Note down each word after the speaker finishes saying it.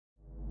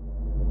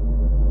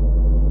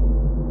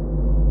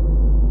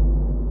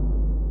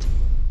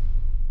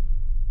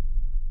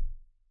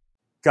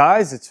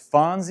Guys, it's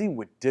Fonzie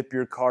with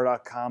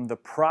DipYourCar.com. The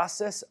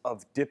process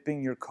of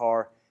dipping your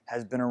car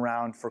has been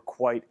around for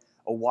quite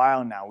a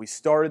while now. We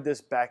started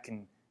this back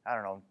in,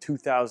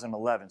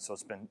 2011, so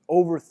it's been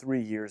over 3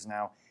 years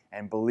now,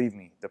 and believe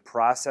me, the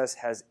process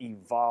has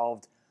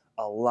evolved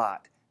a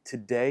lot.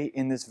 Today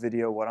in this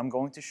video, what I'm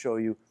going to show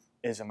you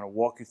is I'm going to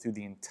walk you through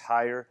the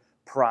entire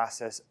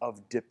process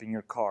of dipping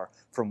your car,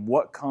 from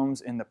what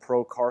comes in the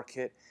Pro Car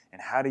Kit and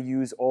how to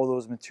use all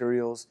those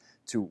materials,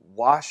 to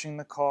washing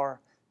the car,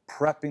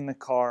 prepping the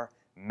car,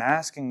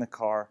 masking the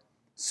car,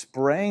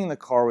 spraying the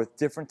car with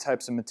different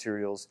types of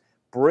materials,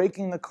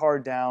 breaking the car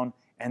down,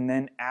 and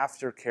then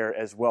aftercare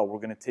as well. We're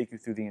going to take you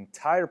through the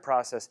entire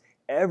process,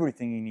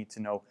 everything you need to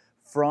know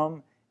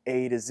from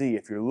A to Z.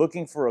 If you're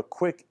looking for a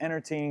quick,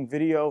 entertaining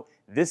video,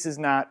 this is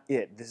not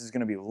it. This is going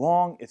to be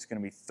long, it's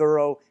going to be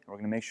thorough, and we're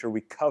going to make sure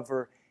we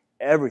cover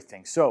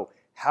everything. So,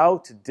 how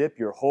to dip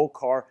your whole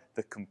car,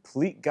 the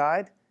complete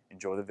guide.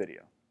 Enjoy the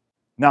video.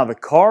 Now, the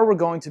car we're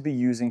going to be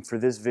using for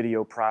this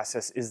video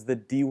process is the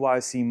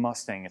DYC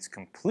Mustang. It's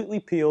completely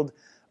peeled,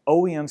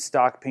 OEM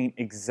stock paint,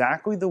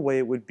 exactly the way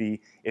it would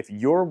be if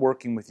you're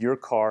working with your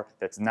car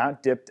that's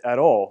not dipped at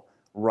all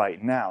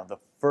right now. The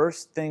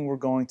first thing we're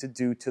going to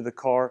do to the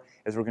car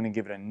is we're going to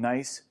give it a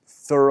nice,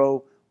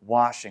 thorough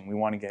washing. We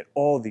want to get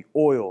all the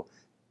oil,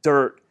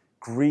 dirt,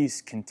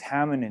 grease,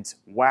 contaminants,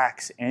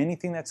 wax,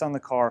 anything that's on the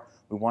car,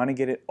 we want to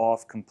get it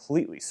off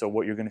completely. So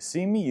what you're going to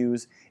see me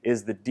use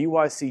is the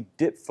DYC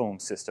Dip Foam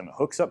system. It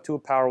hooks up to a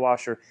power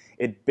washer.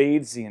 It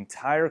bathes the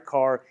entire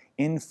car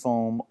in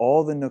foam,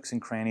 all the nooks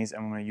and crannies,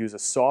 and I'm going to use a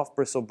soft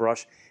bristle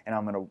brush, and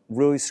I'm going to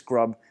really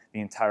scrub the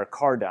entire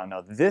car down.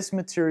 Now, this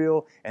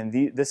material and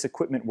this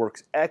equipment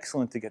works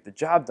excellent to get the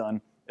job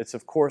done. It's,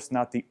 of course,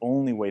 not the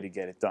only way to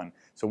get it done.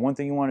 So one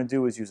thing you want to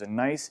do is use a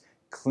nice,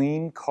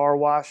 clean car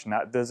wash,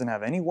 doesn't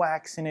have any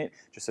wax in it,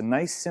 just a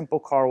nice simple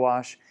car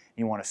wash.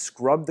 You want to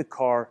scrub the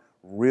car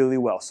really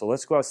well. So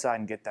let's go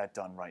outside and get that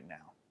done right now.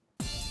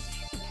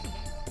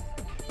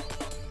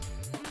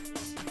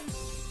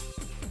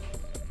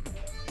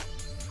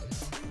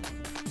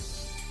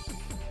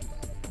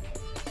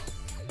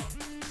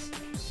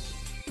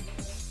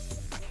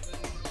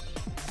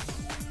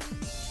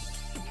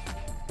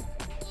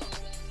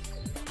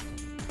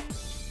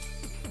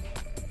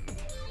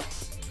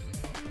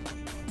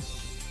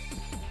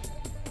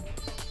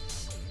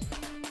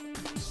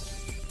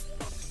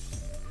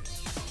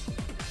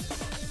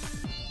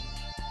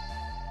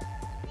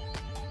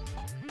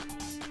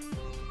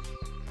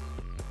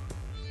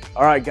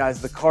 All right,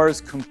 guys, the car is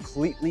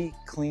completely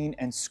clean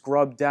and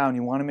scrubbed down.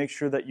 You want to make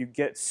sure that you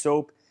get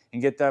soap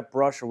and get that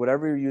brush or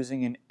whatever you're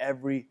using in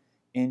every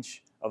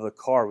inch of the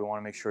car. We want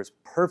to make sure it's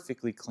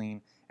perfectly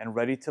clean and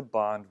ready to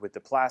bond with the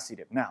Plasti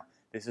Dip. Now,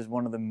 this is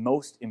one of the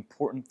most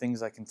important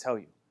things I can tell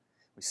you.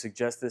 We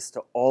suggest this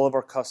to all of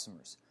our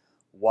customers.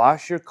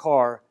 Wash your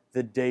car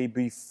the day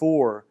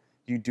before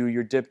you do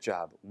your dip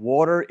job.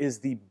 Water is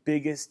the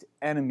biggest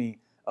enemy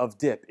of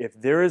dip. If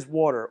there is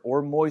water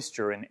or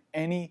moisture in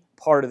any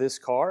part of this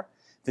car,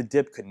 the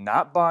dip could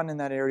not bond in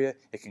that area.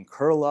 It can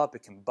curl up,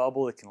 it can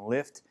bubble, it can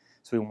lift.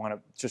 So we want to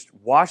just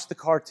wash the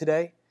car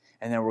today,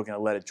 and then we're going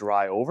to let it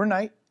dry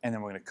overnight, and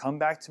then we're going to come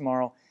back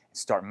tomorrow and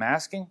start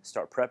masking,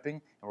 start prepping,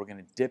 and we're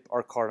going to dip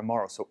our car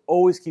tomorrow. So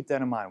always keep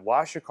that in mind.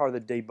 Wash your car the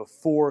day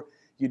before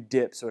you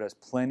dip so it has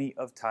plenty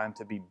of time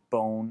to be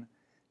bone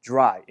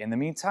dry. In the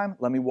meantime,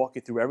 let me walk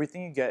you through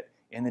everything you get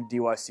in the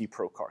DYC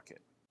Pro Car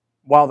Kit.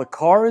 While the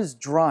car is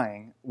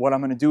drying, what I'm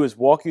going to do is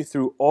walk you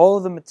through all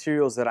of the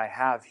materials that I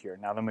have here.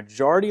 Now, the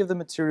majority of the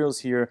materials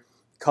here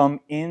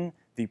come in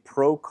the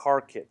Pro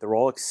Car Kit. They're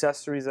all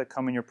accessories that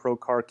come in your Pro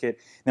Car Kit.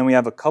 Then we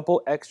have a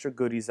couple extra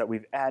goodies that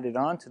we've added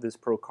on to this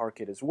Pro Car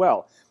Kit as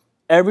well.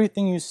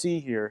 Everything you see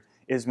here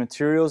is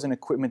materials and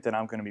equipment that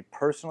I'm going to be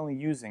personally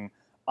using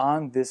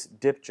on this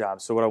dip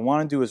job. So what I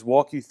want to do is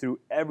walk you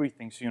through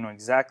everything so you know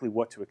exactly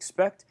what to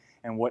expect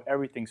and what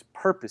everything's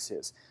purpose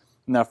is.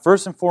 Now,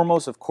 first and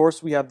foremost, of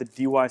course, we have the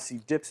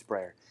DYC Dip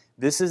Sprayer.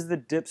 This is the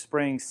dip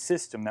spraying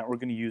system that we're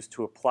going to use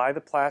to apply the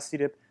Plasti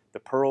Dip,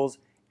 the pearls,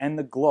 and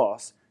the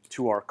gloss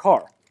to our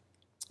car.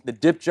 The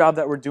dip job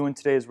that we're doing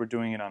today is we're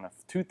doing it on a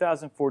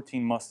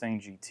 2014 Mustang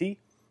GT,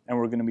 and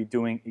we're going to be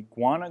doing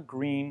iguana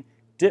green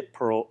dip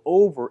pearl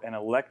over an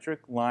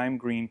electric lime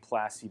green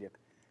Plasti Dip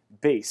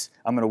base.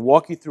 I'm going to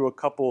walk you through a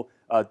couple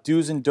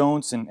do's and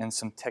don'ts and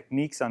some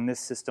techniques on this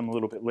system a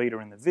little bit later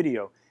in the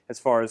video, as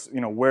far as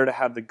where to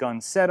have the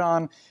gun set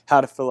on, how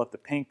to fill up the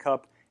paint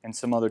cup, and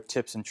some other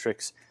tips and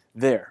tricks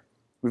there.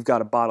 We've got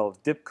a bottle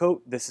of dip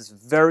coat. This is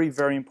very,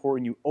 very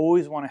important. You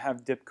always want to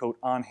have dip coat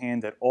on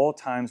hand at all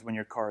times when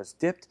your car is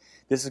dipped.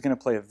 This is going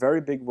to play a very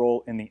big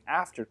role in the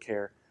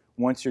aftercare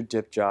once your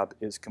dip job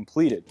is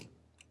completed.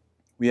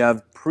 We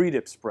have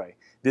pre-dip spray.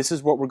 This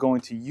is what we're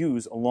going to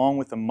use along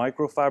with a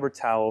microfiber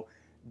towel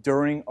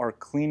during our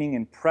cleaning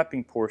and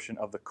prepping portion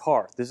of the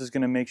car. This is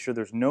going to make sure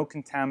there's no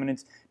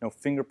contaminants, no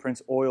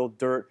fingerprints, oil,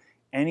 dirt,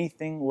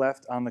 anything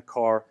left on the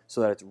car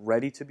so that it's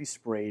ready to be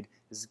sprayed.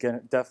 This is going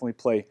to definitely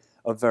play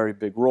a very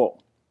big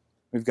role.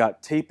 We've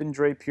got tape and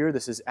drape here.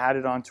 This is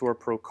added onto our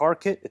Pro Car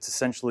Kit. It's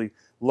essentially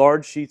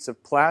large sheets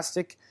of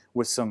plastic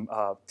with some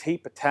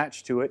tape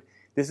attached to it.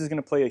 This is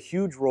going to play a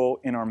huge role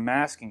in our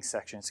masking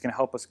section. It's going to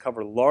help us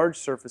cover large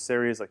surface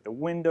areas like the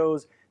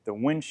windows, the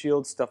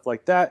windshield, stuff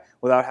like that,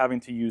 without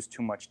having to use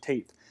too much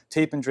tape.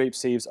 Tape and drape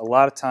saves a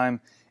lot of time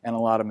and a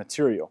lot of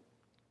material.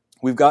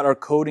 We've got our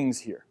coatings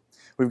here.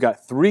 We've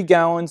got 3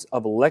 gallons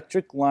of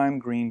electric lime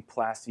green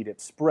Plasti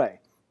Dip spray.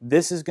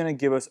 This is going to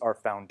give us our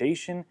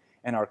foundation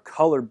and our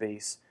color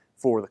base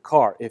for the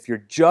car. If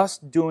you're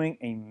just doing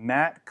a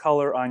matte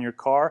color on your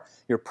car,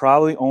 you're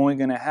probably only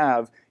going to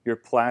have your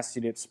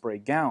Plasti Dip spray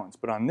gallons.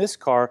 But on this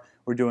car,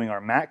 we're doing our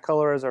matte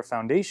color as our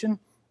foundation,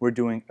 we're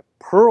doing a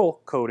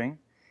pearl coating,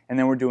 and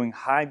then we're doing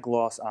high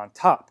gloss on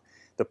top.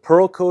 The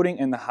pearl coating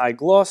and the high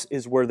gloss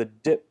is where the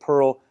Dip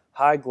Pearl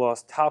high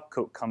gloss top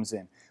coat comes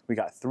in. We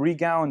got 3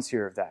 gallons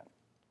here of that.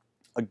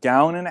 1.5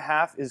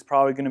 gallons is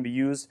probably going to be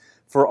used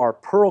for our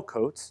pearl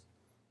coats,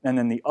 and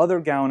then the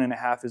other 1.5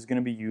 gallons is going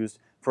to be used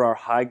for our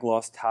high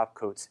gloss top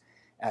coats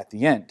at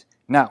the end.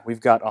 Now, we've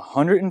got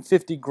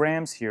 150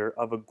 grams here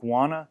of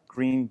iguana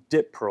green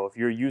dip pearl. If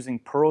you're using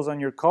pearls on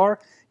your car,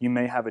 you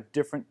may have a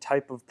different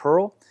type of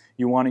pearl.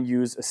 You want to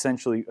use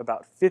essentially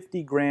about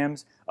 50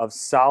 grams of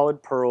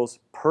solid pearls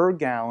per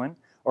gallon,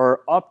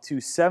 or up to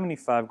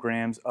 75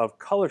 grams of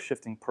color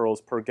shifting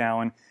pearls per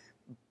gallon.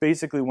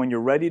 Basically, when you're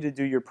ready to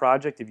do your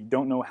project, if you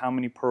don't know how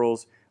many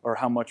pearls or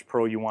how much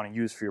pearl you want to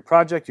use for your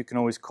project, you can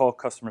always call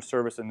customer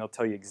service and they'll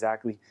tell you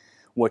exactly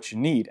what you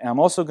need. And I'm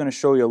also going to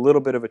show you a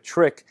little bit of a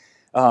trick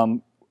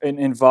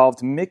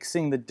involved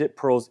mixing the dip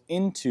pearls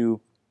into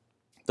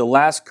the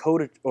last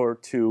coat or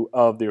two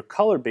of your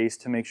color base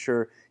to make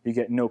sure you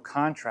get no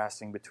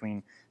contrasting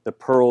between the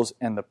pearls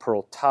and the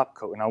pearl top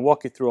coat. And I'll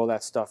walk you through all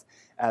that stuff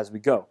as we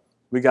go.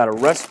 We got a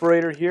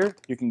respirator here.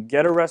 You can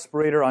get a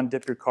respirator on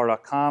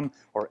DipYourCar.com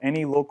or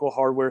any local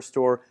hardware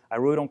store. I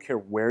really don't care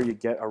where you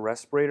get a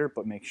respirator,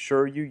 but make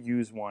sure you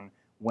use one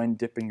when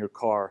dipping your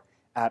car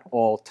at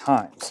all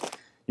times.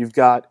 You've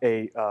got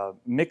a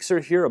mixer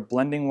here, a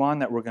blending wand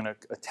that we're going to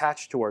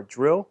attach to our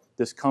drill.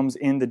 This comes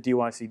in the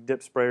DYC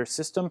dip sprayer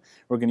system.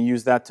 We're going to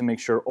use that to make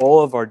sure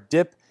all of our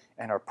dip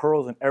and our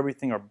pearls and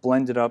everything are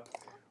blended up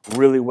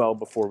really well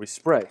before we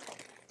spray.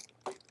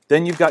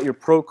 Then you've got your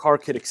Pro Car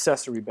Kit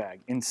accessory bag.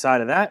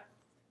 Inside of that,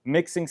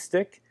 mixing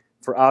stick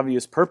for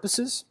obvious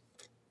purposes.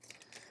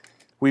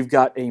 We've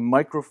got a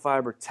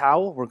microfiber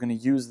towel. We're going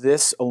to use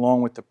this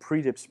along with the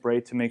pre-dip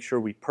spray to make sure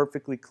we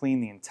perfectly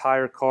clean the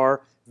entire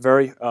car.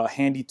 Very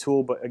handy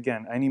tool, but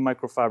again, any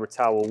microfiber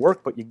towel will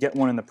work, but you get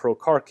one in the Pro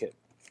Car Kit.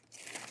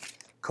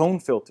 Cone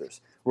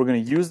filters. We're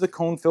going to use the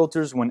cone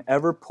filters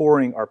whenever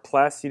pouring our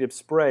Plasti Dip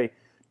spray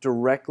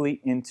directly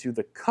into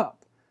the cup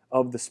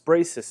of the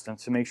spray system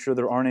to make sure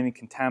there aren't any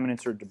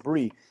contaminants or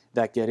debris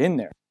that get in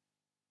there.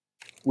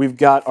 We've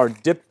got our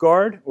dip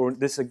guard, or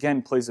this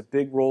again plays a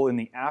big role in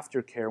the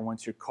aftercare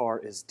once your car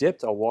is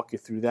dipped. I'll walk you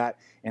through that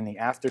in the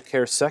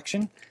aftercare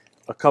section.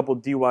 A couple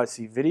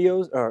DYC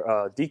videos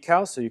or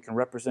decals so you can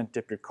represent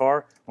Dip Your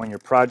Car when your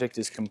project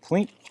is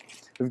complete.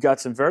 We've got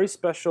some very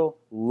special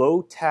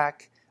low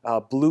tack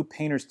blue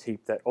painter's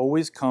tape that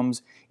always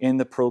comes in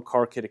the Pro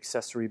Car Kit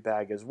accessory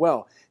bag as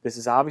well. This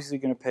is obviously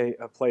going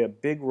to play a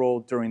big role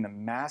during the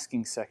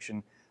masking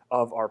section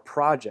of our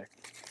project.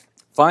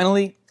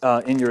 Finally,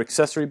 in your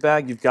accessory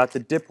bag, you've got the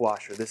dip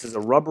washer. This is a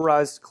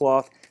rubberized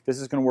cloth. This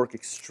is going to work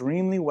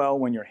extremely well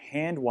when you're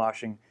hand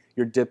washing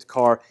your dipped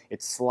car.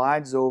 It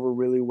slides over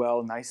really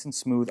well, nice and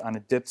smooth on a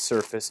dipped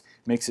surface,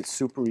 makes it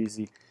super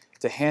easy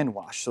to hand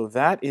wash. So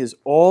that is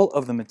all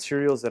of the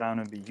materials that I'm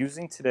going to be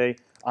using today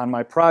on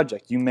my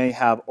project. You may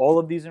have all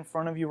of these in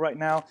front of you right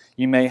now.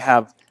 You may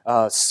have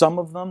some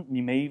of them.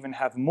 You may even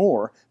have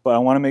more, but I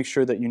want to make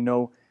sure that you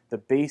know the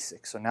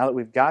basics. So now that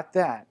we've got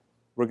that,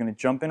 we're going to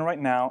jump in right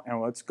now and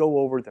let's go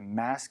over the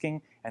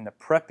masking and the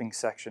prepping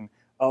section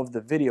of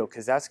the video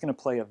because that's going to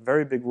play a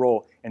very big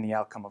role in the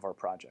outcome of our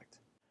project.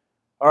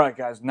 All right,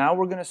 guys, now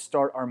we're going to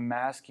start our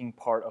masking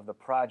part of the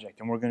project,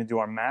 and we're going to do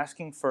our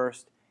masking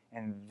first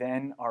and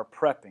then our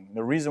prepping.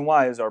 The reason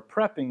why is our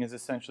prepping is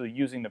essentially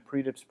using the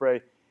pre-dip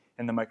spray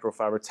and the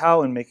microfiber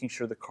towel and making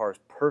sure the car is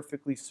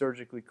perfectly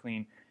surgically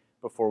clean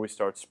before we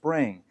start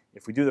spraying.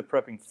 If we do the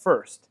prepping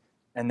first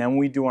and then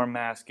we do our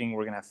masking,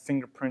 we're going to have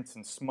fingerprints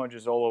and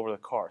smudges all over the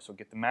car. So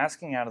get the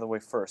masking out of the way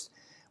first.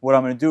 What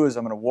I'm going to do is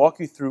I'm going to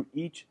walk you through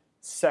each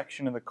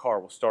section of the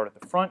car. We'll start at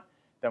the front,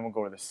 then we'll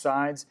go to the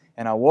sides,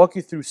 and I'll walk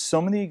you through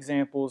some of the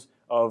examples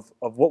of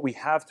what we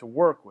have to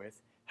work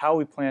with, how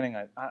we plan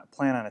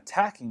on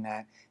attacking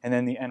that, and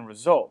then the end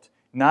result.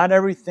 Not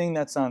everything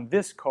that's on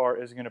this car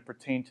is going to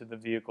pertain to the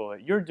vehicle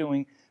that you're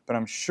doing, but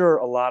I'm sure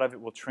a lot of it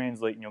will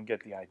translate and you'll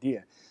get the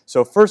idea.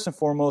 So first and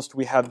foremost,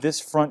 we have this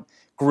front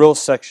grille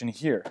section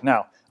here.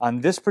 Now,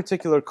 on this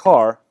particular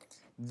car,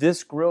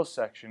 this grille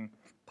section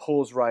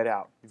pulls right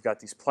out. You've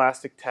got these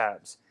plastic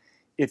tabs.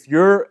 If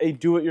you're a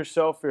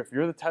do-it-yourselfer, if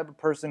you're the type of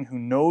person who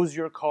knows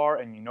your car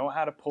and you know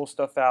how to pull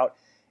stuff out,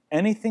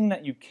 anything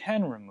that you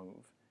can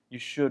remove, you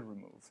should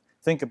remove.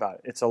 Think about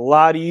it. It's a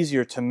lot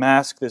easier to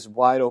mask this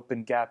wide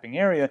open gapping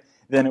area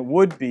than it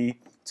would be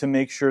to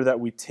make sure that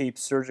we tape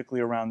surgically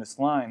around this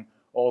line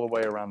all the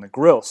way around the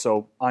grill.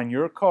 So on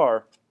your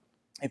car,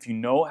 if you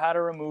know how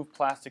to remove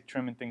plastic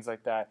trim and things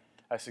like that,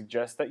 I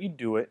suggest that you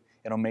do it.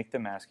 It'll make the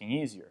masking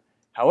easier.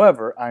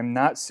 However, I'm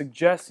not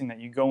suggesting that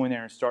you go in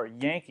there and start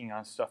yanking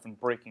on stuff and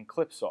breaking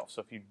clips off.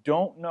 So if you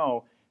don't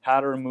know how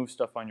to remove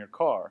stuff on your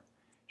car,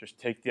 just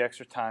take the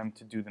extra time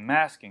to do the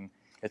masking.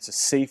 It's a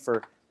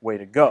safer way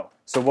to go.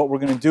 So what we're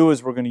going to do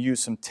is we're going to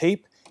use some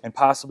tape and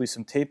possibly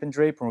some tape and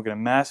drape, and we're going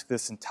to mask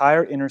this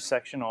entire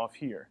intersection off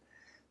here.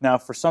 Now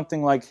for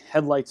something like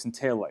headlights and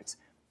taillights,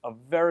 a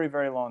very,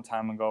 very long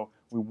time ago,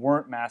 we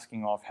weren't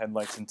masking off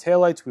headlights and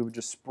taillights. We would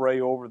just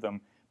spray over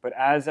them. But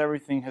as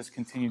everything has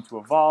continued to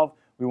evolve,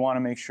 we want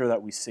to make sure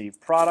that we save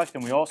product,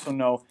 and we also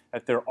know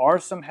that there are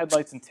some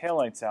headlights and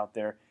taillights out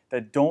there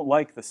that don't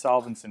like the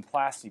solvents in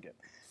Plasti Dip.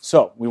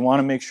 So we want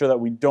to make sure that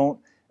we don't,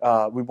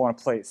 we want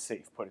to play it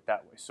safe, put it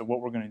that way. So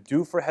what we're going to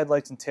do for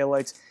headlights and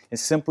taillights is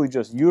simply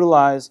just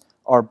utilize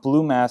our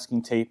blue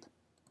masking tape.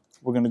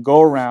 We're going to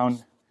go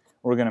around,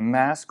 we're going to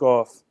mask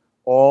off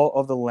all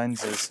of the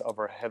lenses of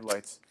our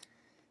headlights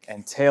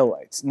and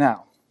taillights.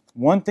 Now,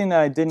 one thing that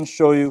I didn't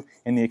show you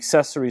in the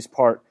accessories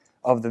part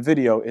of the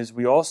video is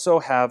we also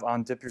have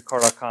on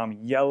DipYourCar.com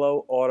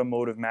yellow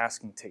automotive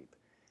masking tape.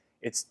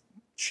 It's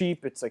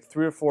cheap, it's like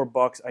 $3 or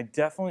 $4. I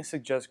definitely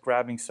suggest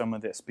grabbing some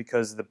of this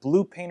because the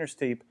blue painter's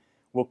tape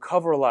will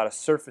cover a lot of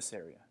surface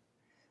area.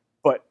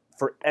 But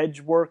for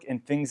edge work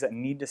and things that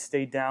need to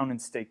stay down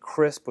and stay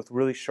crisp with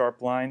really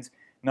sharp lines,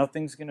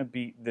 nothing's going to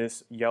beat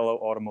this yellow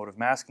automotive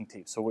masking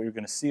tape. So what you're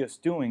going to see us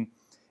doing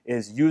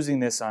is using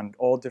this on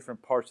all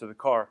different parts of the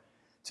car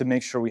to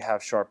make sure we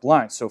have sharp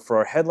lines. So for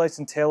our headlights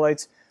and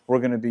taillights, we're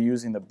going to be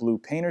using the blue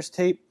painter's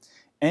tape.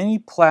 Any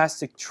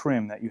plastic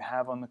trim that you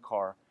have on the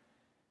car,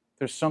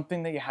 there's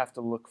something that you have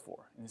to look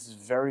for. And this is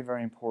very,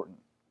 very important.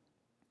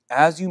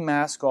 As you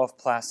mask off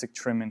plastic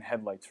trim in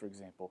headlights, for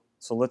example,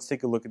 so let's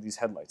take a look at these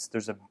headlights.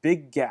 There's a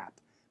big gap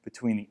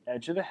between the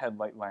edge of the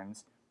headlight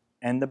lens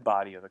and the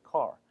body of the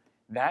car.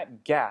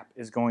 That gap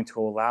is going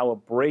to allow a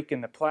break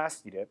in the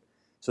Plasti Dip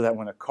so that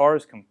when the car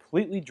is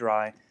completely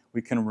dry,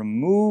 we can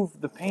remove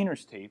the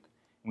painter's tape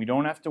and we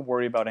don't have to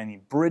worry about any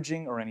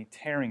bridging or any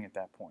tearing at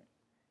that point.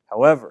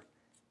 However,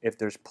 if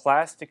there's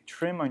plastic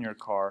trim on your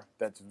car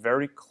that's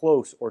very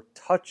close or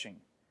touching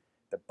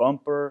the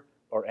bumper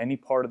or any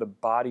part of the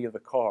body of the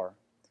car,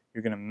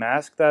 you're going to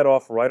mask that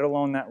off right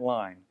along that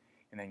line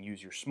and then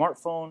use your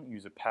smartphone,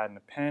 use a pad and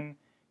a pen.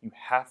 You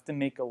have to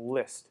make a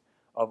list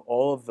of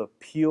all of the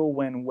peel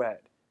when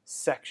wet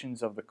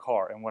sections of the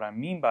car. And what I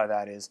mean by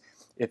that is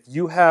if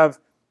you have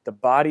the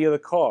body of the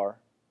car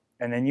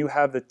and then you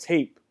have the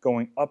tape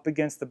going up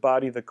against the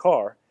body of the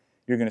car,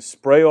 you're going to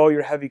spray all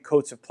your heavy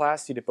coats of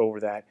Plasti Dip over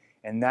that,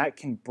 and that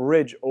can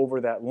bridge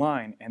over that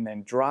line and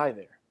then dry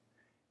there.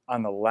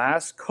 On the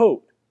last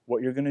coat,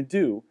 what you're going to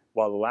do,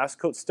 while the last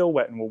coat's still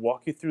wet, and we'll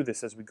walk you through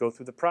this as we go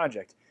through the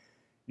project,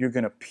 you're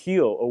going to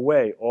peel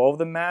away all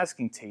the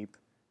masking tape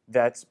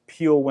that's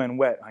peel when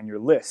wet on your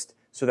list,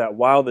 so that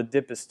while the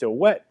dip is still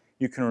wet,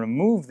 you can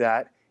remove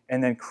that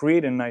and then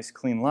create a nice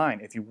clean line.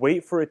 If you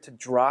wait for it to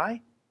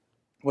dry,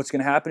 what's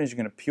going to happen is you're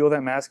going to peel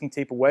that masking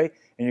tape away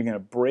and you're going to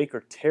break or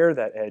tear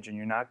that edge and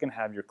you're not going to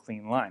have your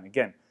clean line.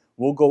 Again,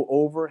 we'll go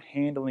over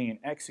handling and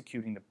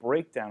executing the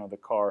breakdown of the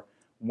car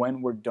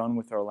when we're done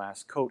with our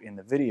last coat in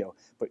the video.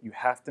 But you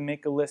have to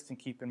make a list and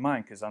keep in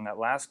mind, because on that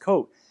last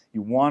coat,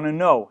 you want to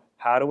know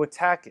how to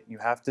attack it. You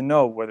have to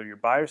know whether you're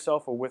by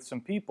yourself or with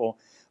some people.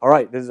 All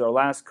right, this is our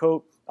last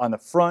coat. On the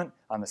front,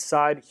 on the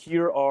side,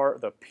 here are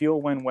the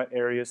peel when wet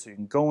areas, so you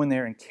can go in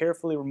there and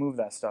carefully remove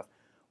that stuff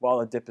while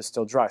the dip is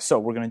still dry. So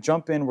we're going to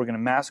jump in, we're going to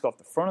mask off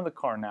the front of the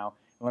car now,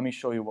 and let me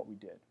show you what we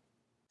did.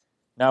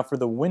 Now for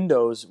the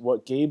windows,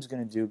 what Gabe's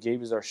going to do,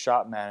 Gabe is our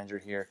shop manager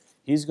here,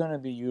 he's going to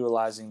be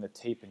utilizing the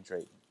tape and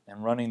drape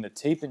and running the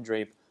tape and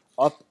drape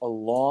up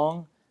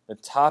along the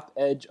top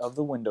edge of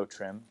the window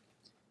trim,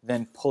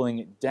 then pulling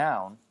it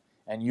down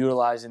and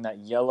utilizing that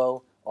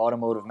yellow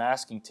automotive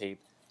masking tape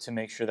to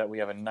make sure that we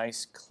have a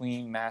nice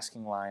clean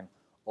masking line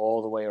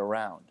all the way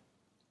around.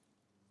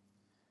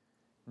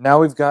 Now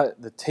we've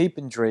got the tape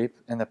and drape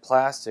and the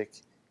plastic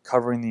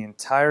covering the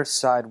entire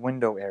side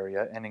window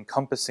area and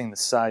encompassing the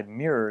side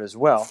mirror as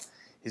well.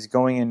 He's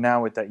going in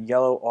now with that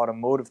yellow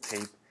automotive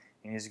tape,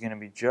 and he's going to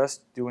be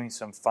just doing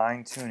some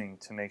fine tuning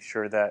to make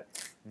sure that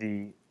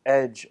the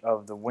edge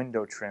of the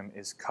window trim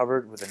is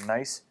covered with a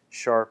nice,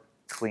 sharp,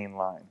 clean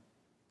line.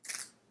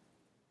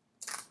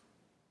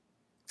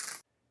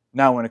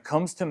 Now when it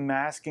comes to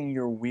masking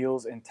your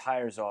wheels and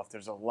tires off,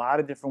 there's a lot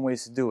of different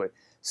ways to do it.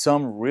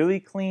 Some really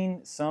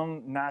clean,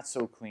 some not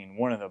so clean.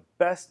 One of the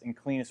best and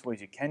cleanest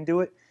ways you can do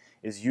it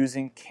is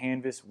using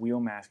canvas wheel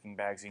masking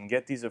bags. You can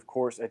get these, of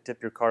course, at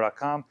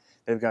DipYourCar.com.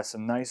 They've got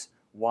some nice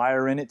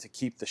wire in it to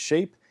keep the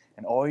shape,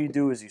 and all you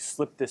do is you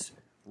slip this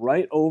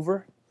right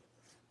over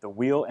the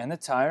wheel and the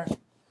tire.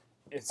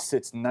 It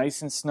sits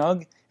nice and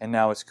snug, and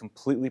now it's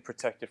completely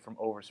protected from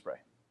overspray.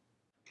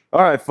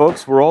 All right,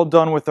 folks, we're all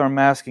done with our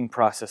masking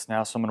process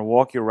now, so I'm going to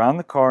walk you around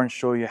the car and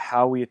show you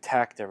how we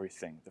attacked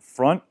everything. The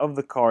front of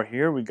the car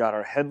here, we got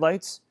our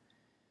headlights.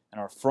 And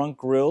our front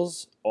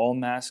grills all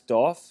masked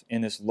off.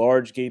 In this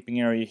large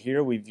gaping area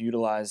here, we've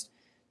utilized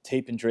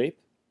tape and drape.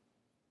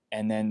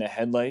 And then the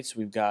headlights,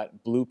 we've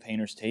got blue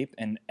painter's tape.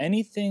 And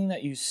anything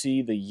that you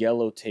see the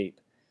yellow tape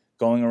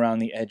going around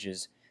the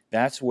edges,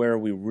 that's where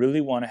we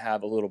really want to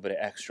have a little bit of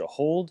extra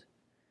hold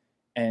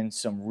and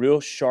some real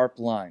sharp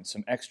lines,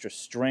 some extra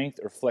strength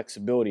or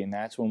flexibility, and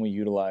that's when we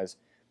utilize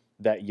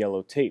that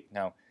yellow tape.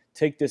 Now,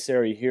 take this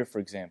area here, for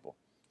example.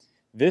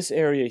 This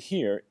area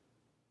here,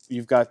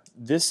 you've got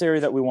this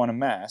area that we want to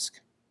mask,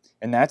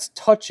 and that's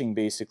touching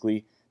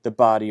basically the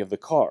body of the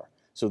car.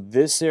 So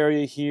this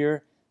area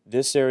here,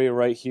 this area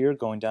right here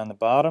going down the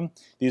bottom,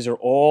 these are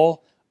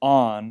all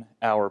on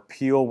our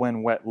peel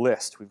when wet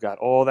list. We've got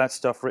all that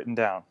stuff written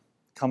down.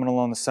 Coming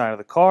along the side of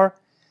the car,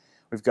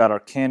 we've got our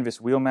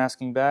canvas wheel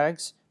masking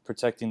bags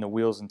protecting the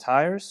wheels and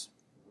tires.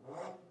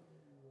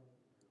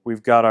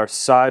 We've got our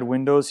side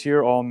windows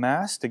here all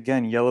masked.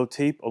 Again, yellow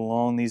tape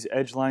along these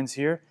edge lines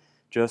here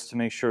just to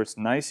make sure it's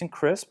nice and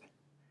crisp.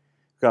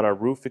 We've got our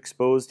roof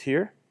exposed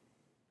here.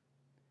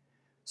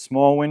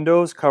 Small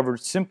windows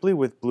covered simply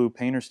with blue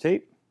painter's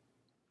tape.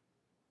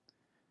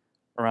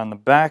 Around the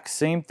back,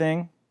 same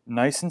thing,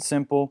 nice and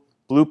simple.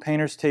 Blue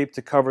painter's tape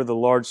to cover the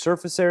large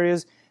surface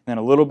areas, and then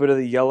a little bit of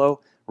the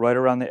yellow right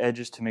around the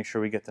edges to make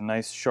sure we get the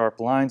nice sharp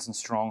lines and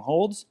strong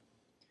holds.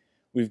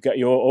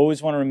 You'll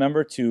always want to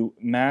remember to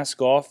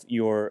mask off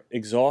your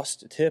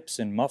exhaust tips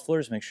and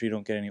mufflers. Make sure you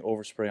don't get any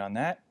overspray on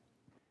that.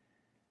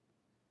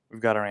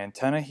 We've got our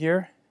antenna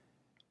here.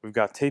 We've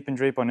got tape and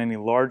drape on any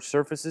large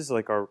surfaces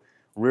like our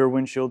rear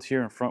windshield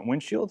here and front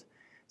windshield.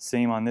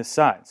 Same on this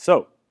side.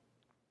 So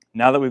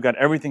now that we've got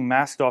everything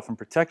masked off and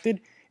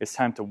protected, it's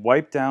time to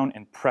wipe down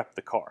and prep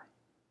the car.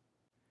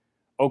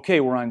 Okay,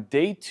 we're on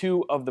day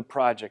 2 of the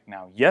project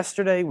now.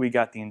 Yesterday we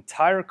got the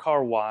entire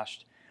car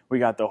washed. We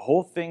got the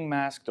whole thing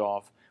masked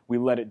off. We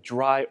let it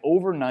dry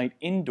overnight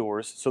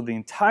indoors, so the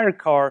entire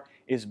car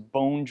is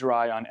bone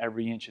dry on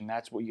every inch, and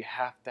that's what you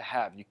have to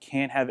have. You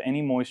can't have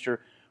any moisture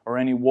or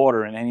any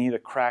water in any of the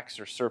cracks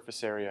or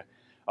surface area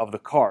of the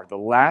car. The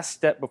last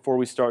step before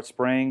we start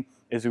spraying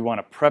is we want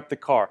to prep the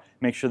car.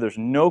 Make sure there's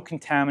no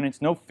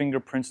contaminants, no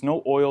fingerprints,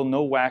 no oil,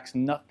 no wax,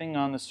 nothing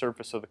on the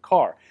surface of the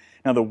car.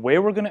 Now the way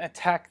we're going to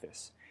attack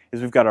this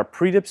is we've got our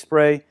pre-dip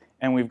spray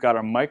and we've got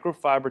our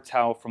microfiber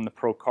towel from the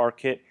Pro Car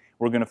Kit.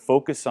 We're going to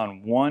focus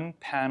on one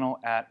panel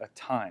at a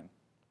time.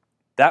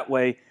 That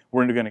way,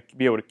 we're going to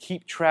be able to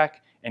keep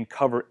track and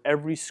cover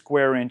every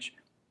square inch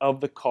of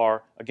the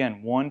car,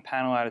 again, one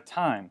panel at a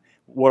time.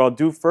 What I'll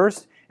do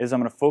first is I'm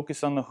going to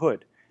focus on the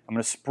hood. I'm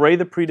going to spray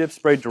the pre-dip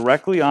spray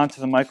directly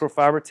onto the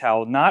microfiber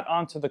towel, not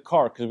onto the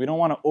car, because we don't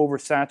want to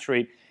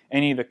oversaturate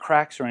any of the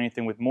cracks or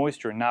anything with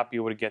moisture and not be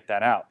able to get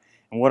that out.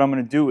 And what I'm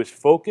going to do is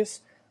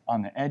focus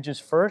on the edges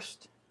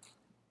first,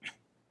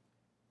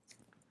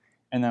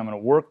 and then I'm going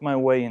to work my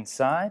way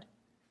inside.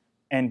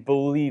 And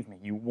believe me,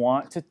 you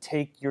want to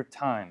take your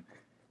time.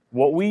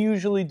 What we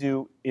usually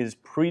do is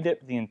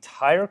pre-dip the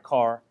entire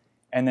car,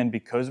 and then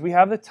because we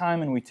have the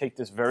time and we take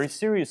this very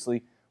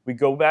seriously, we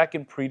go back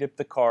and pre-dip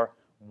the car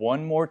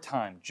one more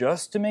time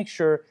just to make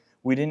sure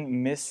we didn't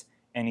miss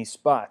any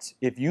spots.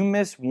 If you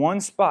miss one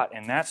spot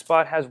and that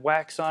spot has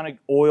wax on it,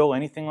 oil,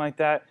 anything like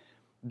that,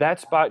 that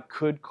spot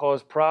could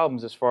cause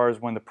problems as far as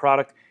when the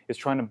product is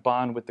trying to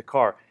bond with the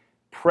car.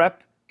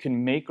 Prep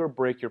can make or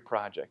break your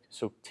project.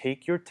 So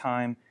take your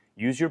time,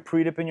 use your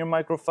pre-dip and your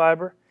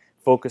microfiber,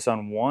 focus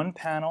on one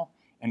panel,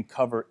 and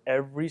cover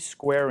every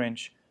square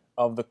inch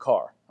of the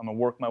car. I'm going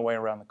to work my way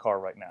around the car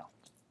right now.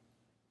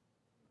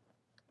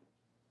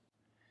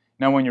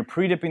 Now when you're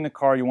pre-dipping the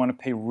car, you want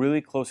to pay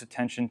really close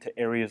attention to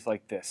areas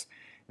like this.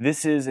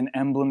 This is an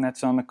emblem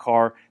that's on the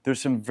car.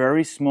 There's some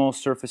very small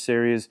surface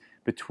areas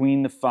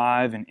between the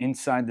 5 and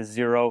inside the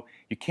 0.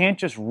 You can't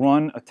just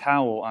run a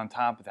towel on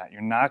top of that.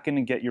 You're not going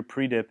to get your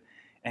pre-dip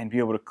and be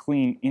able to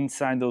clean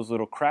inside those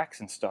little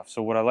cracks and stuff.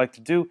 So what I like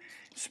to do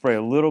is spray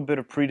a little bit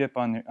of pre-dip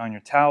on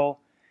your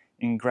towel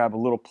and grab a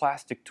little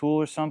plastic tool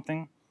or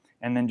something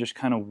and then just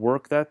kind of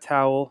work that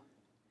towel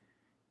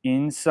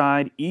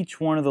inside each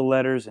one of the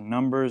letters and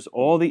numbers,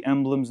 all the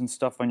emblems and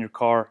stuff on your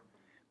car.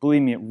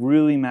 Believe me, it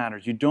really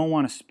matters. You don't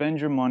want to spend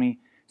your money,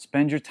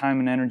 spend your time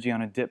and energy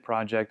on a dip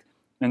project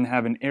and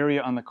have an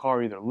area on the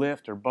car either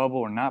lift or bubble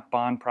or not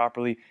bond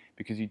properly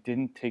because you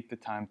didn't take the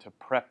time to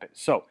prep it.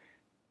 So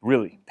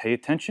really, pay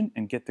attention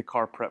and get the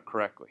car prepped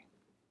correctly.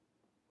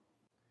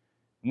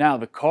 Now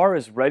the car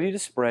is ready to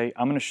spray.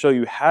 I'm going to show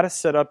you how to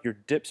set up your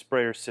dip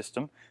sprayer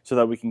system so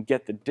that we can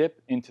get the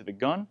dip into the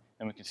gun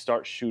and we can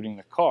start shooting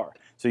the car.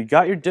 So you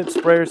got your dip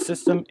sprayer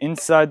system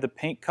inside the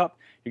paint cup.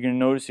 You're going to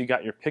notice you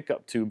got your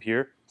pickup tube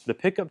here. The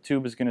pickup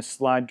tube is going to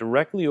slide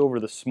directly over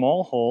the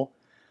small hole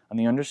on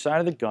the underside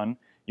of the gun.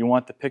 You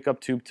want the pickup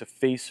tube to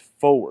face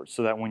forward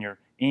so that when you're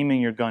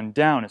aiming your gun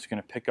down, it's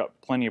going to pick up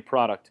plenty of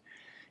product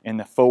in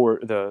the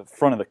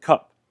front of the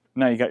cup.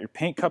 Now you got your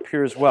paint cup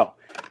here as well.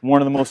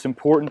 One of the most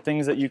important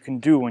things that you can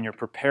do when you're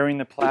preparing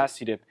the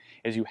Plasti Dip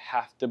is you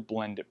have to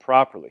blend it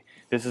properly.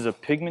 This is a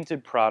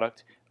pigmented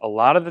product. A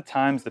lot of the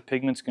times the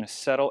pigment's going to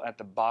settle at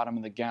the bottom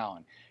of the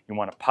gallon. You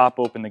want to pop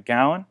open the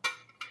gallon,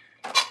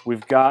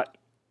 we've got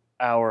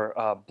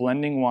our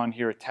blending wand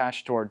here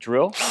attached to our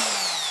drill.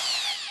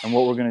 And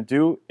what we're going to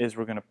do is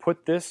we're going to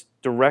put this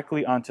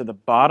directly onto the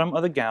bottom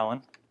of the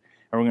gallon,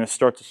 and we're going to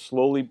start to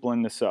slowly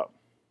blend this up.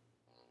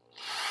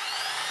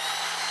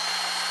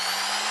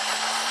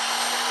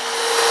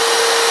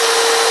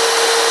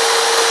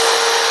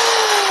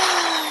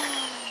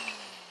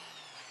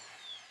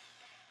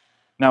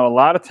 Now, a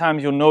lot of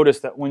times you'll notice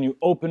that when you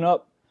open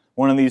up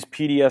one of these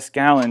PDS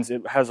gallons,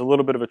 it has a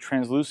little bit of a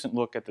translucent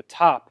look at the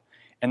top,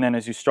 and then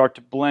as you start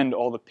to blend,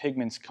 all the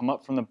pigments come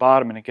up from the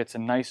bottom and it gets a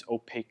nice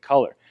opaque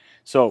color.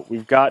 So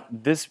we've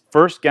got this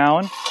first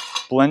gallon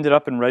blended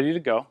up and ready to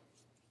go.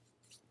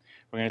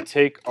 We're going to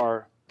take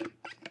our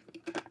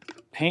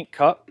paint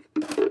cup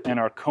and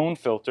our cone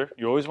filter.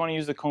 You always want to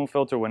use the cone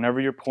filter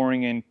whenever you're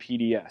pouring in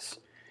PDS.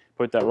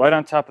 Put that right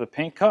on top of the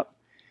paint cup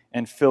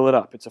and fill it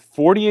up. It's a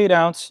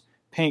 48-ounce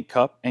paint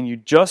cup, and you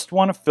just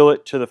want to fill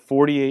it to the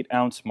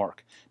 48-ounce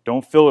mark.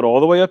 Don't fill it all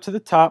the way up to the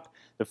top.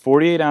 The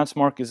 48-ounce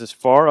mark is as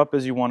far up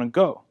as you want to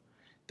go.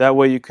 That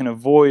way you can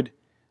avoid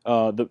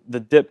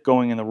the dip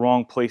going in the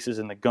wrong places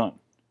in the gun.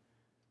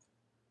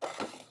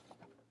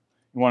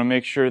 You want to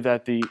make sure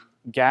that the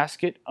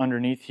gasket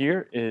underneath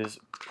here is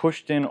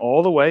pushed in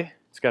all the way.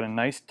 It's got a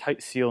nice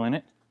tight seal in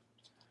it.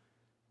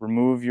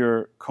 Remove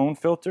your cone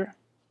filter.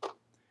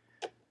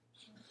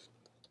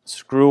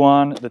 Screw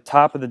on the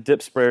top of the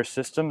dip sprayer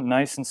system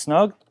nice and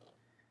snug,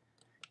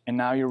 and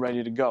now you're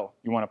ready to go.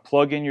 You want to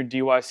plug in your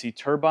DYC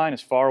turbine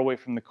as far away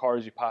from the car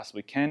as you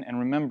possibly can, and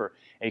remember,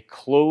 a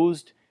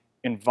closed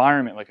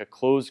environment like a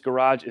closed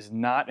garage is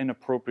not an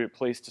appropriate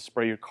place to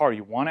spray your car.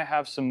 You want to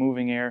have some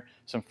moving air,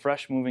 some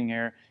fresh moving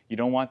air. You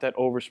don't want that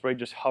overspray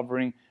just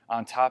hovering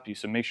on top of you,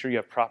 so make sure you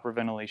have proper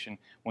ventilation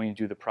when you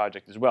do the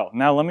project as well.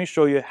 Now let me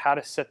show you how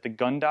to set the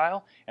gun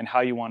dial and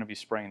how you want to be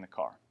spraying the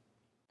car.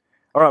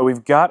 All right,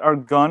 we've got our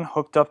gun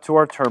hooked up to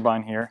our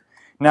turbine here.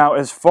 Now,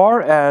 as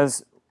far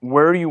as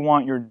where you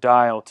want your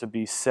dial to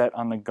be set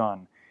on the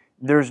gun,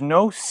 there's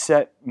no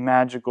set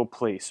magical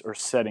place or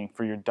setting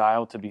for your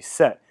dial to be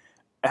set.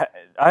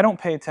 I don't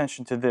pay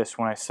attention to this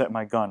when I set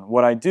my gun.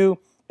 What I do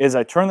is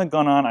I turn the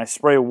gun on, I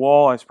spray a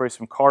wall, I spray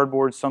some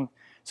cardboard, some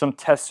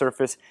test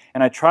surface,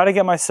 and I try to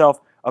get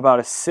myself about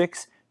a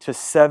 6 to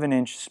 7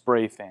 inch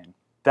spray fan.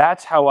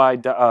 That's how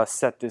I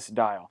set this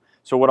dial.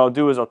 So what I'll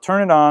do is I'll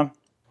turn it on,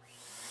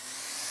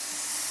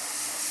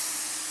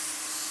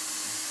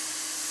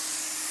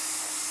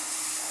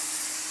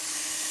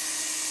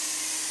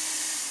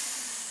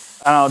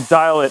 and I'll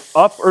dial it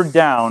up or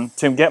down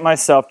to get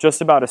myself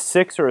just about a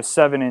 6 or a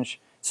 7 inch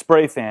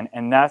spray fan,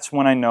 and that's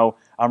when I know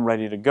I'm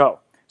ready to go.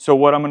 So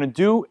what I'm going to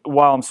do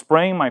while I'm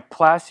spraying my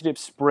Plasti Dip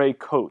spray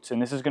coats,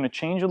 and this is going to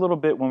change a little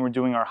bit when we're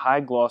doing our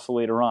high gloss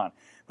later on,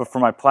 but for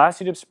my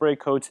Plasti Dip spray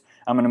coats,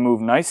 I'm going to move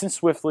nice and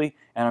swiftly,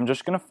 and I'm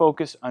just going to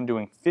focus on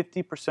doing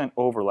 50%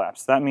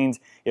 overlaps. That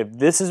means if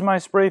this is my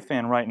spray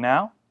fan right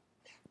now,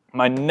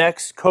 my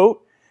next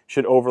coat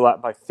should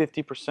overlap by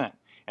 50%.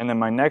 And then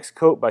my next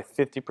coat by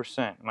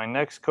 50%, my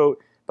next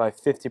coat by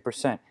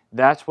 50%.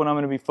 That's what I'm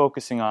going to be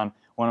focusing on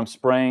when I'm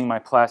spraying my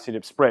Plasti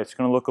Dip spray. It's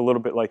going to look a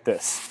little bit like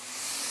this.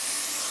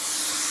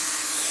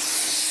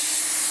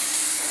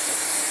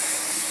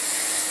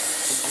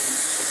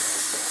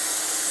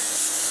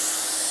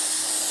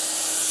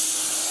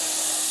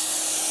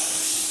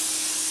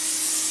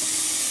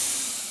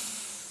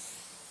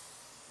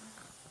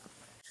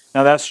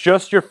 Now that's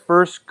just your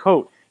first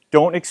coat.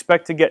 Don't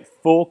expect to get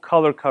full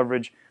color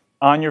coverage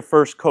on your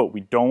first coat.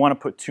 We don't want to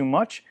put too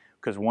much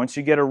because once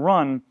you get a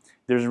run,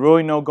 there's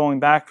really no going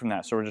back from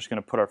that. So we're just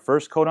going to put our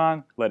first coat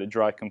on, let it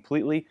dry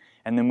completely,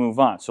 and then move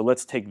on. So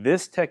let's take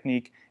this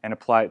technique and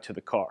apply it to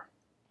the car.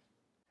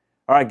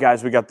 All right,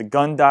 guys, we got the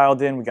gun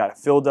dialed in, we got it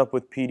filled up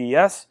with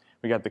PDS,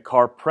 we got the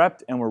car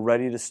prepped, and we're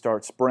ready to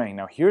start spraying.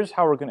 Now here's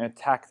how we're going to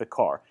attack the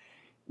car.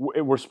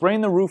 We're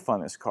spraying the roof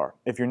on this car.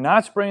 If you're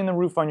not spraying the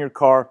roof on your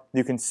car,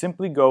 you can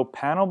simply go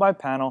panel by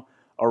panel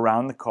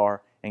around the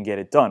car and get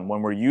it done.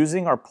 When we're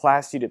using our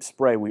Plasti Dip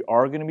spray, we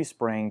are going to be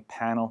spraying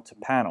panel to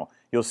panel.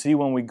 You'll see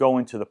when we go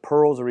into the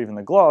pearls or even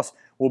the gloss,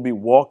 we'll be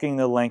walking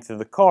the length of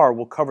the car.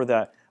 We'll cover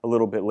that a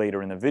little bit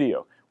later in the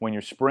video. When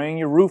you're spraying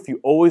your roof, you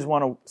always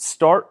want to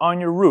start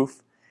on your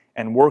roof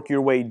and work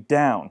your way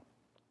down.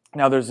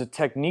 Now there's a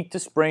technique to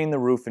spraying the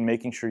roof and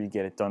making sure you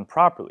get it done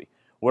properly.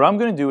 What I'm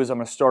going to do is I'm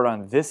going to start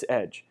on this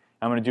edge.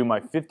 I'm going to do my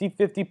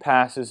 50-50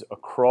 passes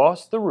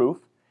across the roof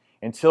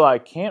until I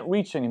can't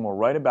reach anymore,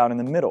 right about in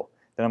the middle.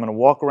 Then I'm going to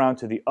walk around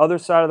to the other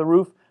side of the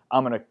roof.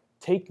 I'm going to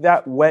take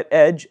that wet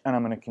edge and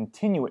I'm going to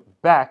continue it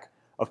back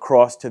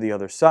across to the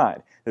other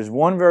side. There's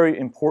one very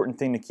important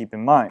thing to keep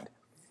in mind.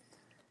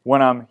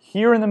 When I'm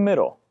here in the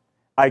middle,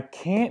 I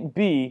can't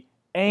be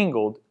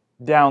angled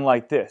down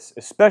like this,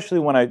 especially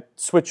when I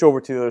switch over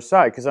to the other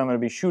side, because I'm going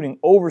to be shooting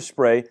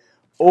overspray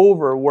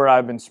over where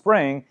I've been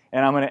spraying,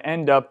 and I'm going to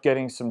end up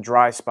getting some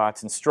dry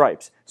spots and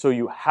stripes. So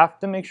you have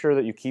to make sure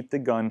that you keep the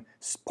gun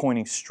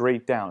pointing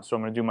straight down. So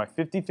I'm going to do my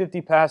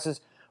 50-50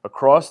 passes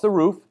across the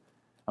roof.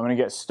 I'm going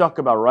to get stuck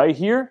about right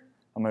here.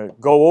 I'm going to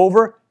go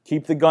over,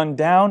 keep the gun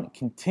down,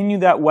 continue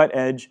that wet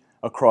edge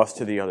across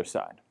to the other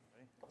side.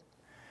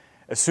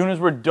 As soon as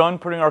we're done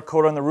putting our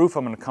coat on the roof,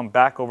 I'm going to come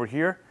back over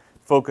here,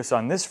 focus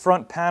on this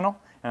front panel,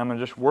 and I'm going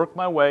to just work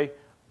my way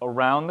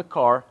around the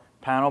car,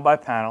 panel by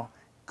panel,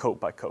 coat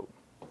by coat.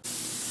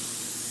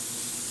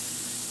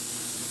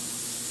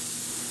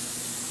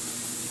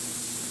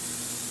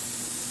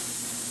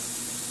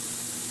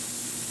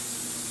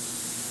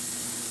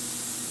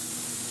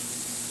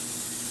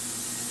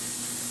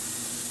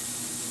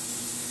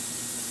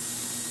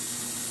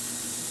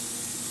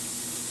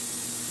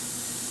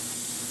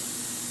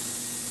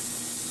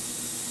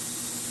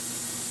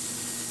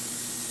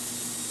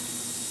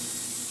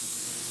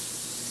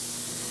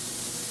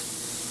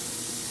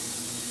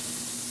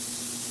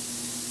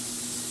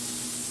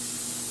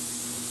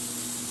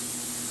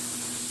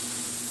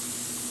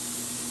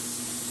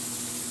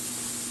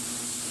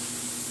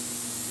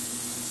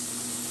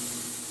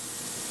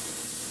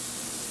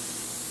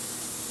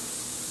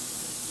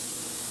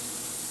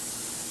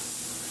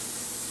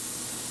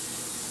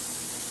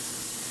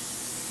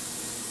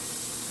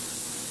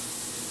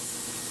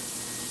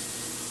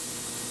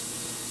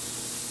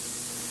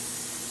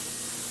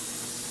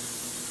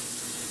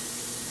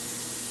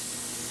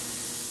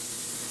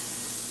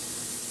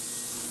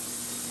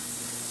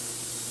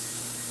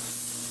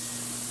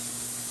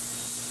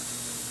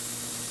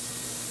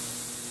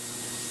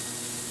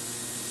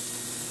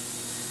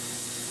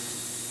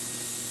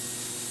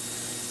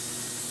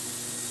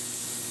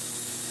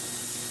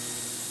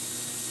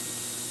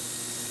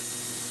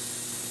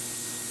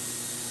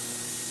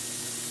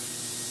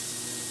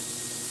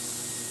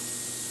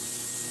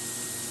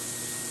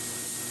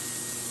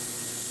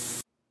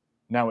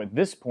 Now at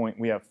this point,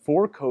 we have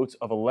 4 coats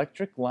of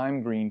electric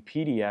lime green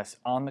PDS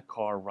on the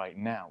car right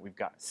now. We've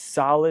got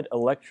solid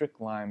electric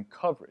lime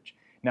coverage.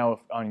 Now if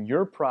on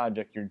your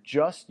project you're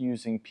just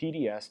using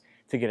PDS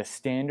to get a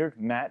standard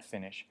matte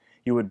finish,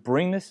 you would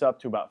bring this up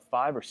to about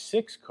 5 or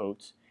 6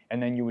 coats,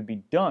 and then you would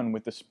be done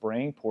with the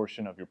spraying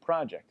portion of your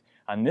project.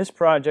 On this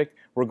project,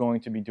 we're going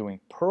to be doing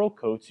pearl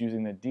coats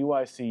using the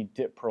DYC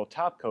Dip Pearl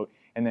Top Coat,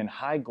 and then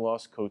high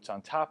gloss coats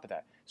on top of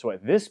that. So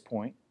at this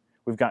point,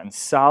 we've gotten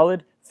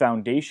solid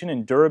foundation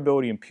and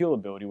durability and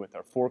peelability with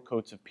our 4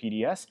 coats of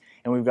PDS,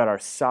 and we've got our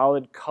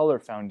solid color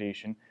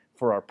foundation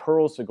for our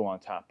pearls to go on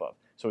top of.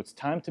 So it's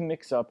time to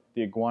mix up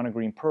the iguana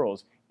green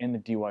pearls in the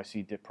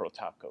DYC Dip Pearl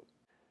Top Coat.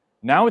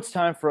 Now it's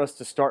time for us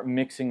to start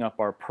mixing up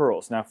our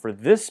pearls. Now for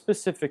this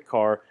specific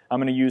car, I'm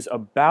going to use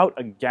about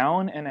 1.5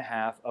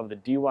 gallons of the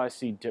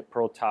DYC Dip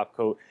Pearl Top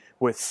Coat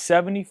with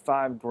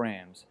 75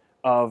 grams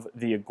of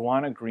the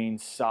iguana green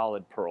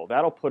solid pearl.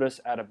 That'll put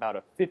us at about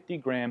a 50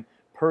 gram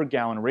per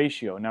gallon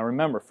ratio. Now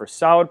remember, for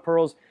solid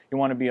pearls, you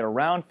want to be at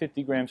around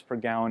 50 grams per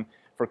gallon.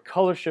 For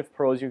color shift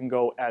pearls, you can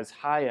go as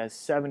high as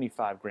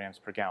 75 grams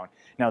per gallon.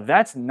 Now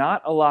that's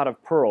not a lot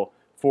of pearl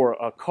for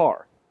a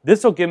car.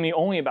 This will give me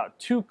only about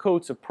 2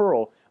 coats of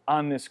pearl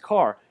on this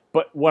car,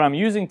 but what I'm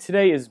using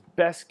today is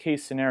best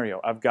case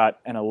scenario. I've got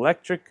an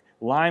electric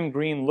lime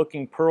green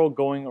looking pearl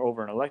going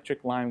over an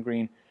electric lime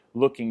green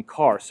looking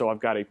car, so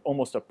I've got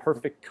almost a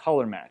perfect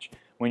color match.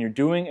 When you're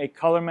doing a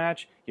color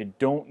match, you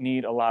don't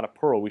need a lot of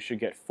pearl. We should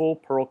get full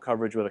pearl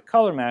coverage with a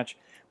color match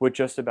with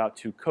just about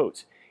 2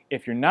 coats.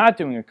 If you're not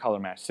doing a color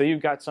match, say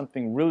you've got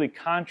something really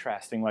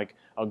contrasting like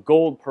a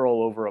gold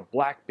pearl over a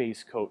black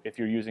base coat, if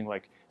you're using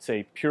like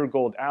say pure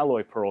gold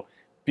alloy pearl,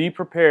 be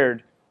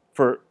prepared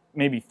for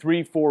maybe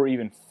 3, 4, or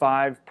even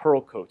 5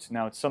 pearl coats.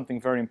 Now it's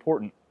something very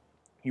important.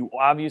 You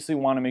obviously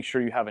want to make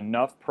sure you have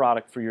enough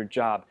product for your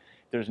job.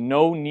 There's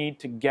no need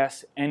to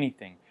guess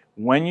anything.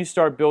 When you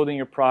start building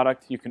your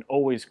product, you can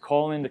always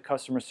call in to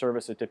customer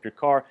service at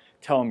DipYourCar,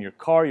 tell them your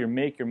car, your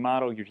make, your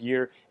model, your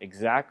year,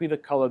 exactly the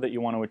color that you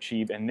want to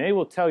achieve, and they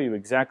will tell you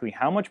exactly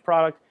how much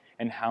product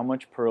and how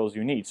much pearls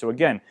you need. So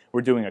again,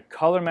 we're doing a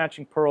color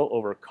matching pearl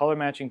over a color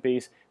matching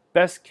base.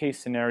 Best case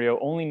scenario,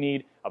 only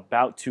need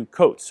about 2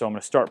 coats. So I'm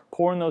going to start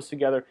pouring those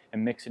together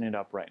and mixing it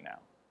up right now.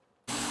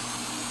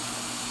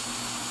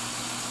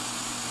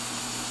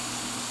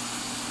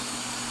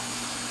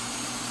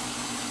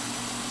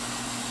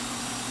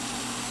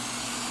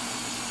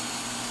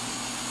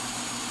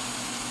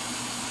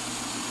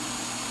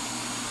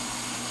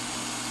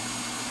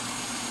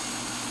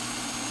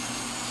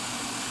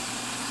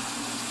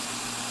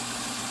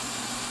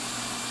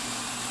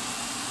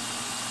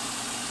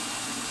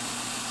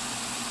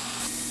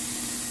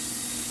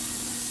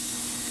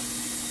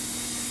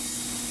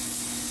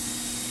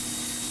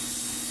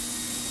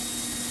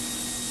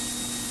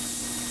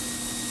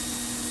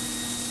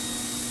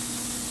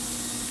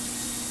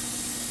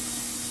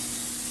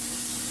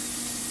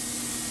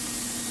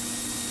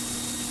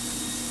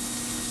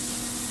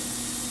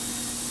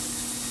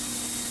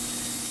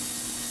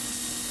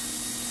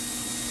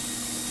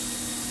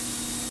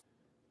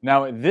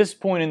 Now at this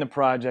point in the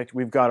project,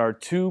 we've got our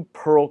 2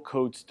 pearl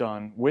coats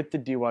done with the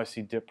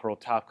DYC Dip Pearl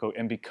Top Coat,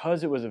 and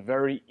because it was a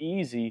very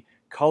easy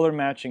color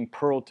matching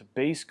pearl to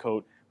base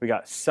coat, we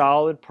got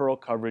solid pearl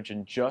coverage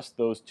in just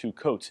those 2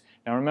 coats.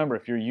 Now remember,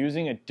 if you're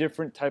using a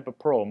different type of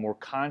pearl, a more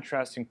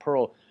contrasting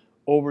pearl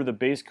over the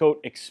base coat,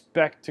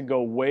 expect to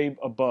go way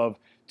above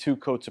 2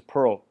 coats of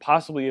pearl,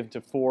 possibly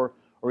into 4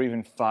 or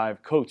even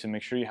 5 coats, and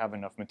make sure you have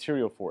enough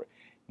material for it.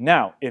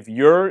 Now, if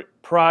your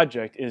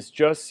project is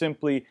just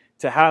simply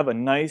to have a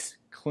nice,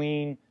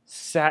 clean,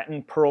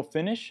 satin pearl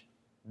finish,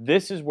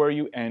 this is where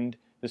you end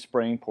the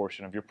spraying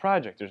portion of your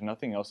project. There's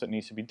nothing else that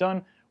needs to be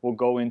done. We'll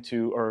go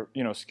into, or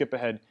skip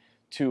ahead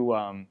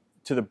to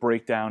the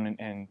breakdown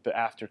and the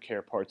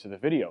aftercare parts of the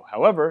video.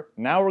 However,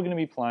 now we're going to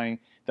be applying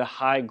the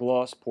high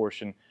gloss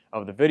portion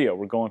of the video.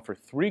 We're going for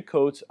 3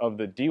 coats of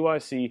the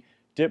DYC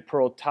Dip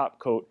Pearl top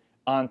coat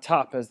on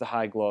top as the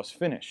high gloss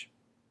finish.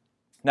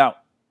 Now,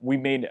 we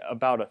made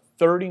about a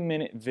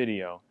 30-minute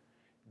video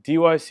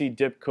DYC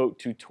dip coat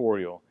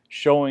tutorial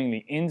showing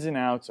the ins and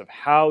outs of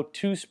how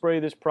to spray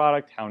this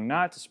product, how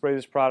not to spray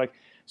this product.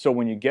 So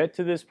when you get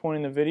to this point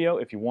in the video,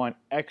 if you want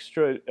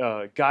extra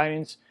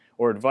guidance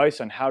or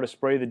advice on how to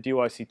spray the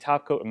DYC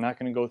top coat, I'm not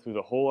going to go through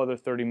the whole other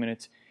 30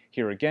 minutes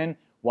here again.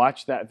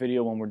 Watch that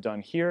video when we're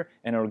done here,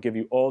 and it'll give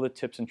you all the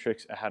tips and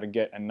tricks on how to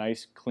get a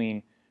nice,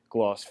 clean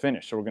gloss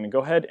finish. So we're going to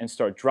go ahead and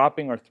start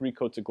dropping our 3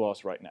 coats of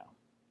gloss right now.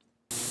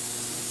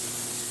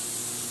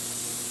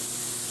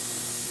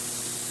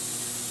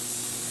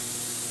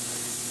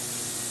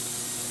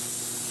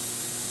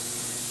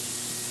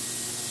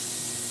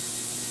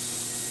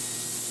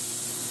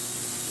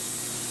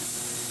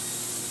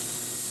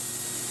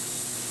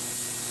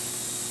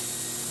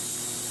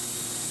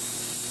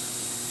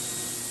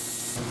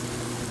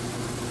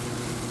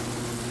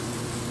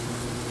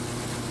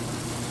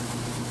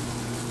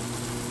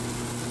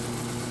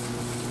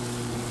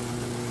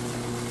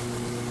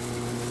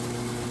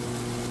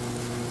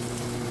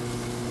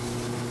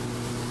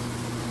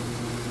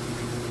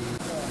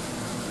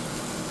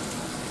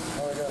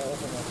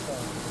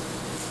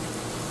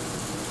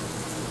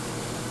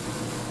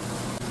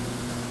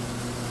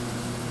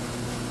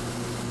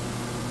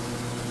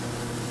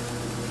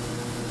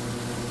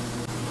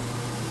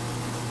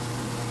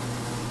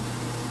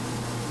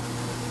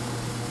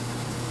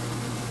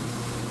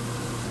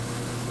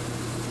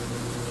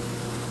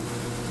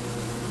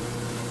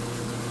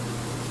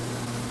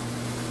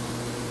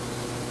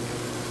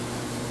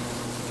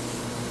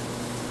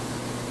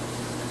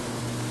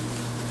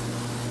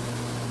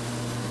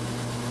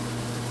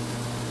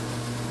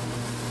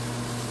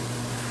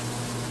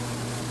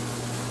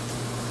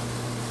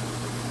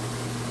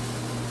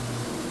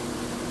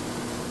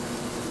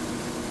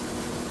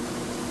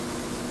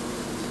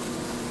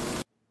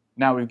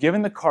 Now we've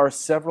given the car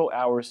several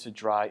hours to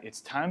dry. It's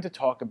time to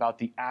talk about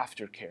the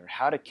aftercare,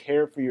 how to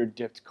care for your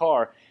dipped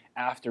car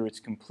after it's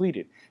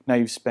completed. Now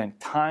you've spent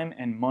time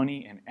and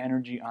money and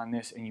energy on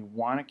this, and you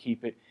want to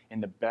keep it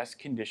in the best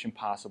condition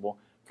possible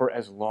for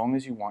as long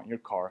as you want your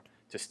car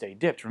to stay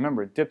dipped.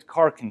 Remember, a dipped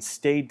car can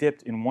stay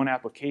dipped in one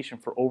application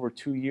for over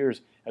 2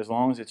 years as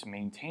long as it's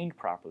maintained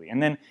properly.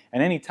 And then at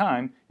any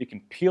time, you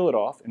can peel it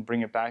off and bring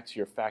it back to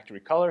your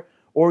factory color,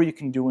 or you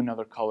can do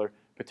another color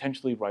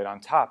potentially right on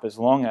top, as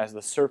long as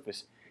the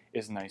surface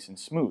is nice and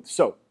smooth.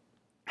 So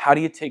how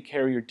do you take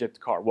care of your dipped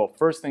car? Well,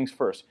 first things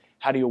first,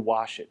 how do you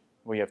wash it?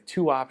 Well, you have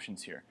 2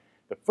 options here.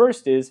 The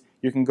first is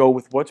you can go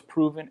with what's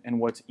proven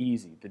and what's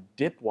easy. The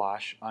dip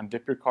wash on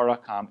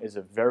DipYourCar.com is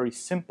a very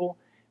simple,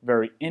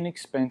 very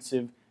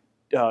inexpensive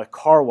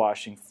car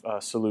washing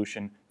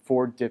solution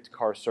for dipped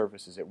car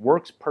surfaces. It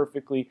works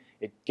perfectly,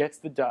 it gets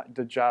the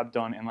job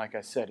done, and like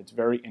I said, it's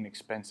very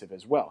inexpensive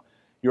as well.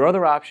 Your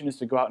other option is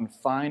to go out and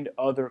find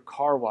other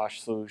car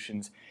wash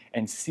solutions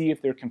and see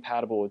if they're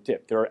compatible with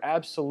dip. There are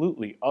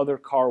absolutely other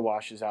car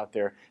washes out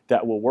there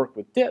that will work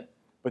with dip,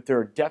 but there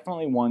are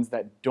definitely ones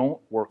that don't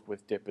work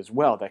with dip as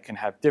well, that can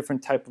have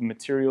different type of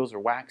materials or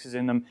waxes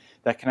in them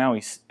that can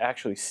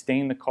actually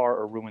stain the car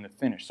or ruin the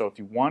finish. So if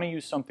you want to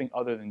use something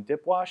other than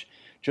dip wash,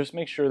 just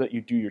make sure that you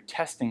do your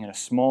testing in a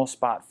small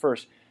spot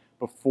first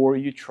before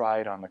you try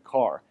it on the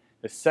car.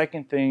 The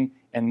second thing,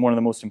 and one of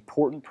the most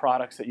important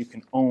products that you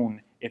can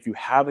own if you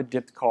have a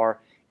dipped car,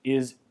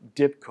 is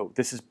Dip Coat.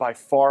 This is by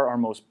far our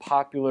most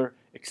popular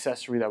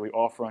accessory that we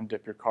offer on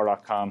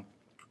DipYourCar.com.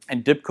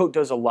 And Dip Coat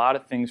does a lot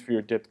of things for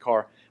your dipped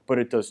car, but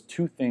it does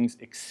 2 things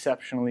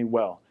exceptionally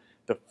well.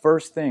 The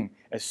first thing,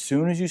 as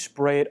soon as you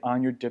spray it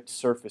on your dipped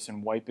surface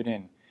and wipe it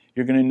in,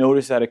 you're going to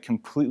notice that it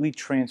completely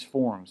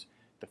transforms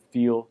the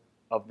feel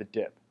of the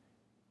dip.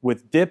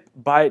 With dip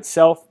by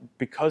itself,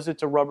 because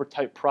it's a rubber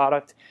type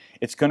product,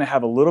 it's going to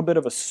have a little bit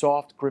of a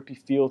soft, grippy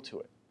feel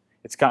to it.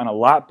 It's gotten a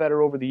lot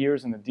better over the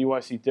years, and the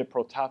DYC Dip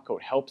Pro Top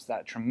Coat helps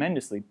that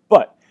tremendously.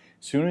 But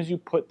as soon as you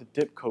put the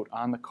dip coat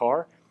on the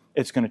car,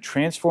 it's going to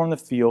transform the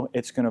feel.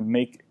 It's going to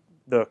make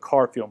the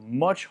car feel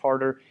much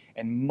harder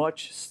and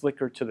much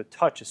slicker to the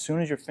touch. As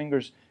soon as your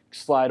fingers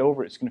slide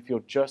over it, it's going to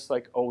feel just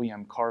like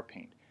OEM car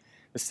paint.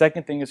 The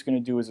second thing it's going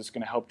to do is it's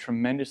going to help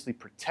tremendously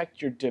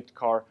protect your dipped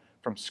car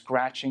from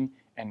scratching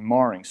and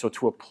marring. So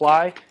to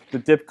apply the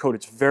dip coat,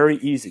 it's very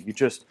easy. You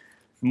just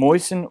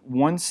moisten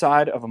one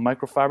side of a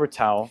microfiber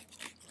towel,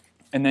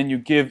 and then you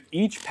give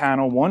each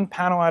panel, 1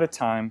 panel at a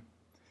time,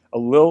 a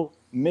little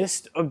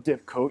mist of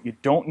dip coat. You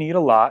don't need a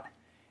lot,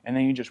 and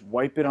then you just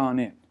wipe it on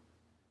in.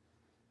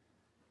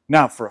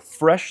 Now, for a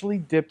freshly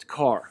dipped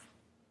car,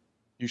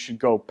 you should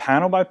go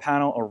panel by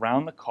panel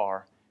around the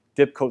car,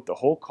 dip coat the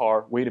whole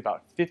car, wait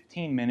about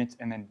 15 minutes,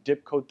 and then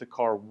dip coat the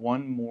car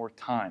one more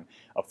time.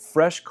 A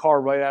fresh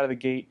car right out of the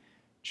gate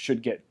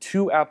should get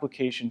 2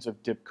 applications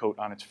of dip coat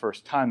on its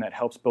first time. That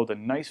helps build a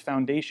nice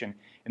foundation,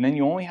 and then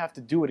you only have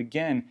to do it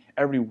again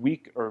every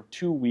week or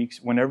 2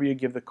 weeks whenever you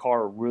give the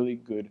car a really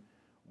good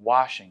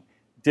washing.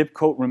 Dip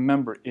coat,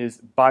 remember, is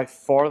by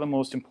far the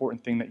most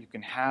important thing that you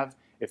can have.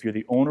 If you're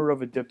the owner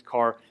of a dipped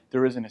car,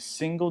 there isn't a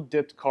single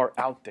dipped car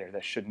out there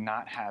that should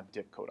not have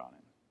dip coat on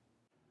it.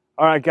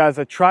 All right, guys,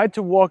 I tried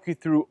to walk you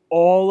through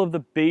all of the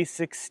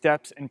basic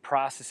steps and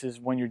processes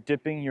when you're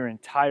dipping your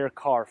entire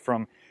car,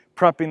 from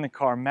prepping the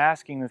car,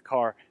 masking the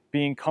car,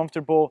 being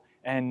comfortable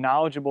and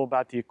knowledgeable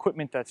about the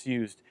equipment that's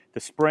used, the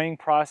spraying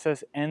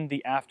process, and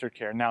the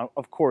aftercare. Now,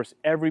 of course,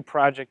 every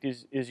project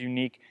is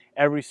unique,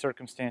 every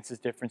circumstance is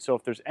different, so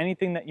if there's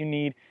anything that you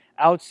need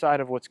outside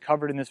of what's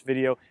covered in this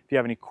video, if you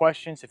have any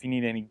questions, if you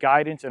need any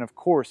guidance, and of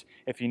course,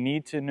 if you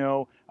need to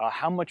know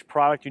how much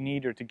product you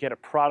need or to get a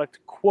product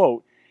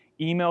quote,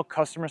 email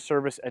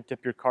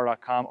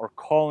CustomerService@DipYourCar.com or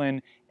call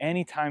in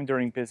anytime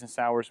during business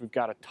hours. We've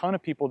got a ton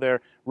of people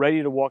there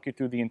ready to walk you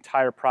through the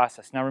entire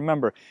process. Now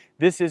remember,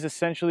 this is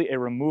essentially a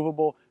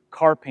removable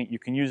car paint. You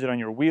can use it on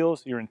your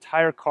wheels, your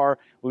entire car,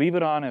 leave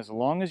it on as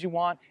long as you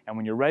want, and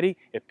when you're ready,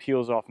 it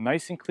peels off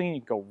nice and clean.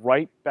 You go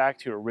right back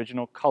to your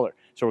original color.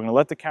 So we're gonna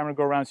let the camera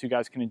go around so you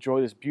guys can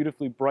enjoy this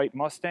beautifully bright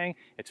Mustang.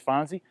 It's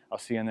Fonzie. I'll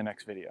see you in the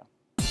next video.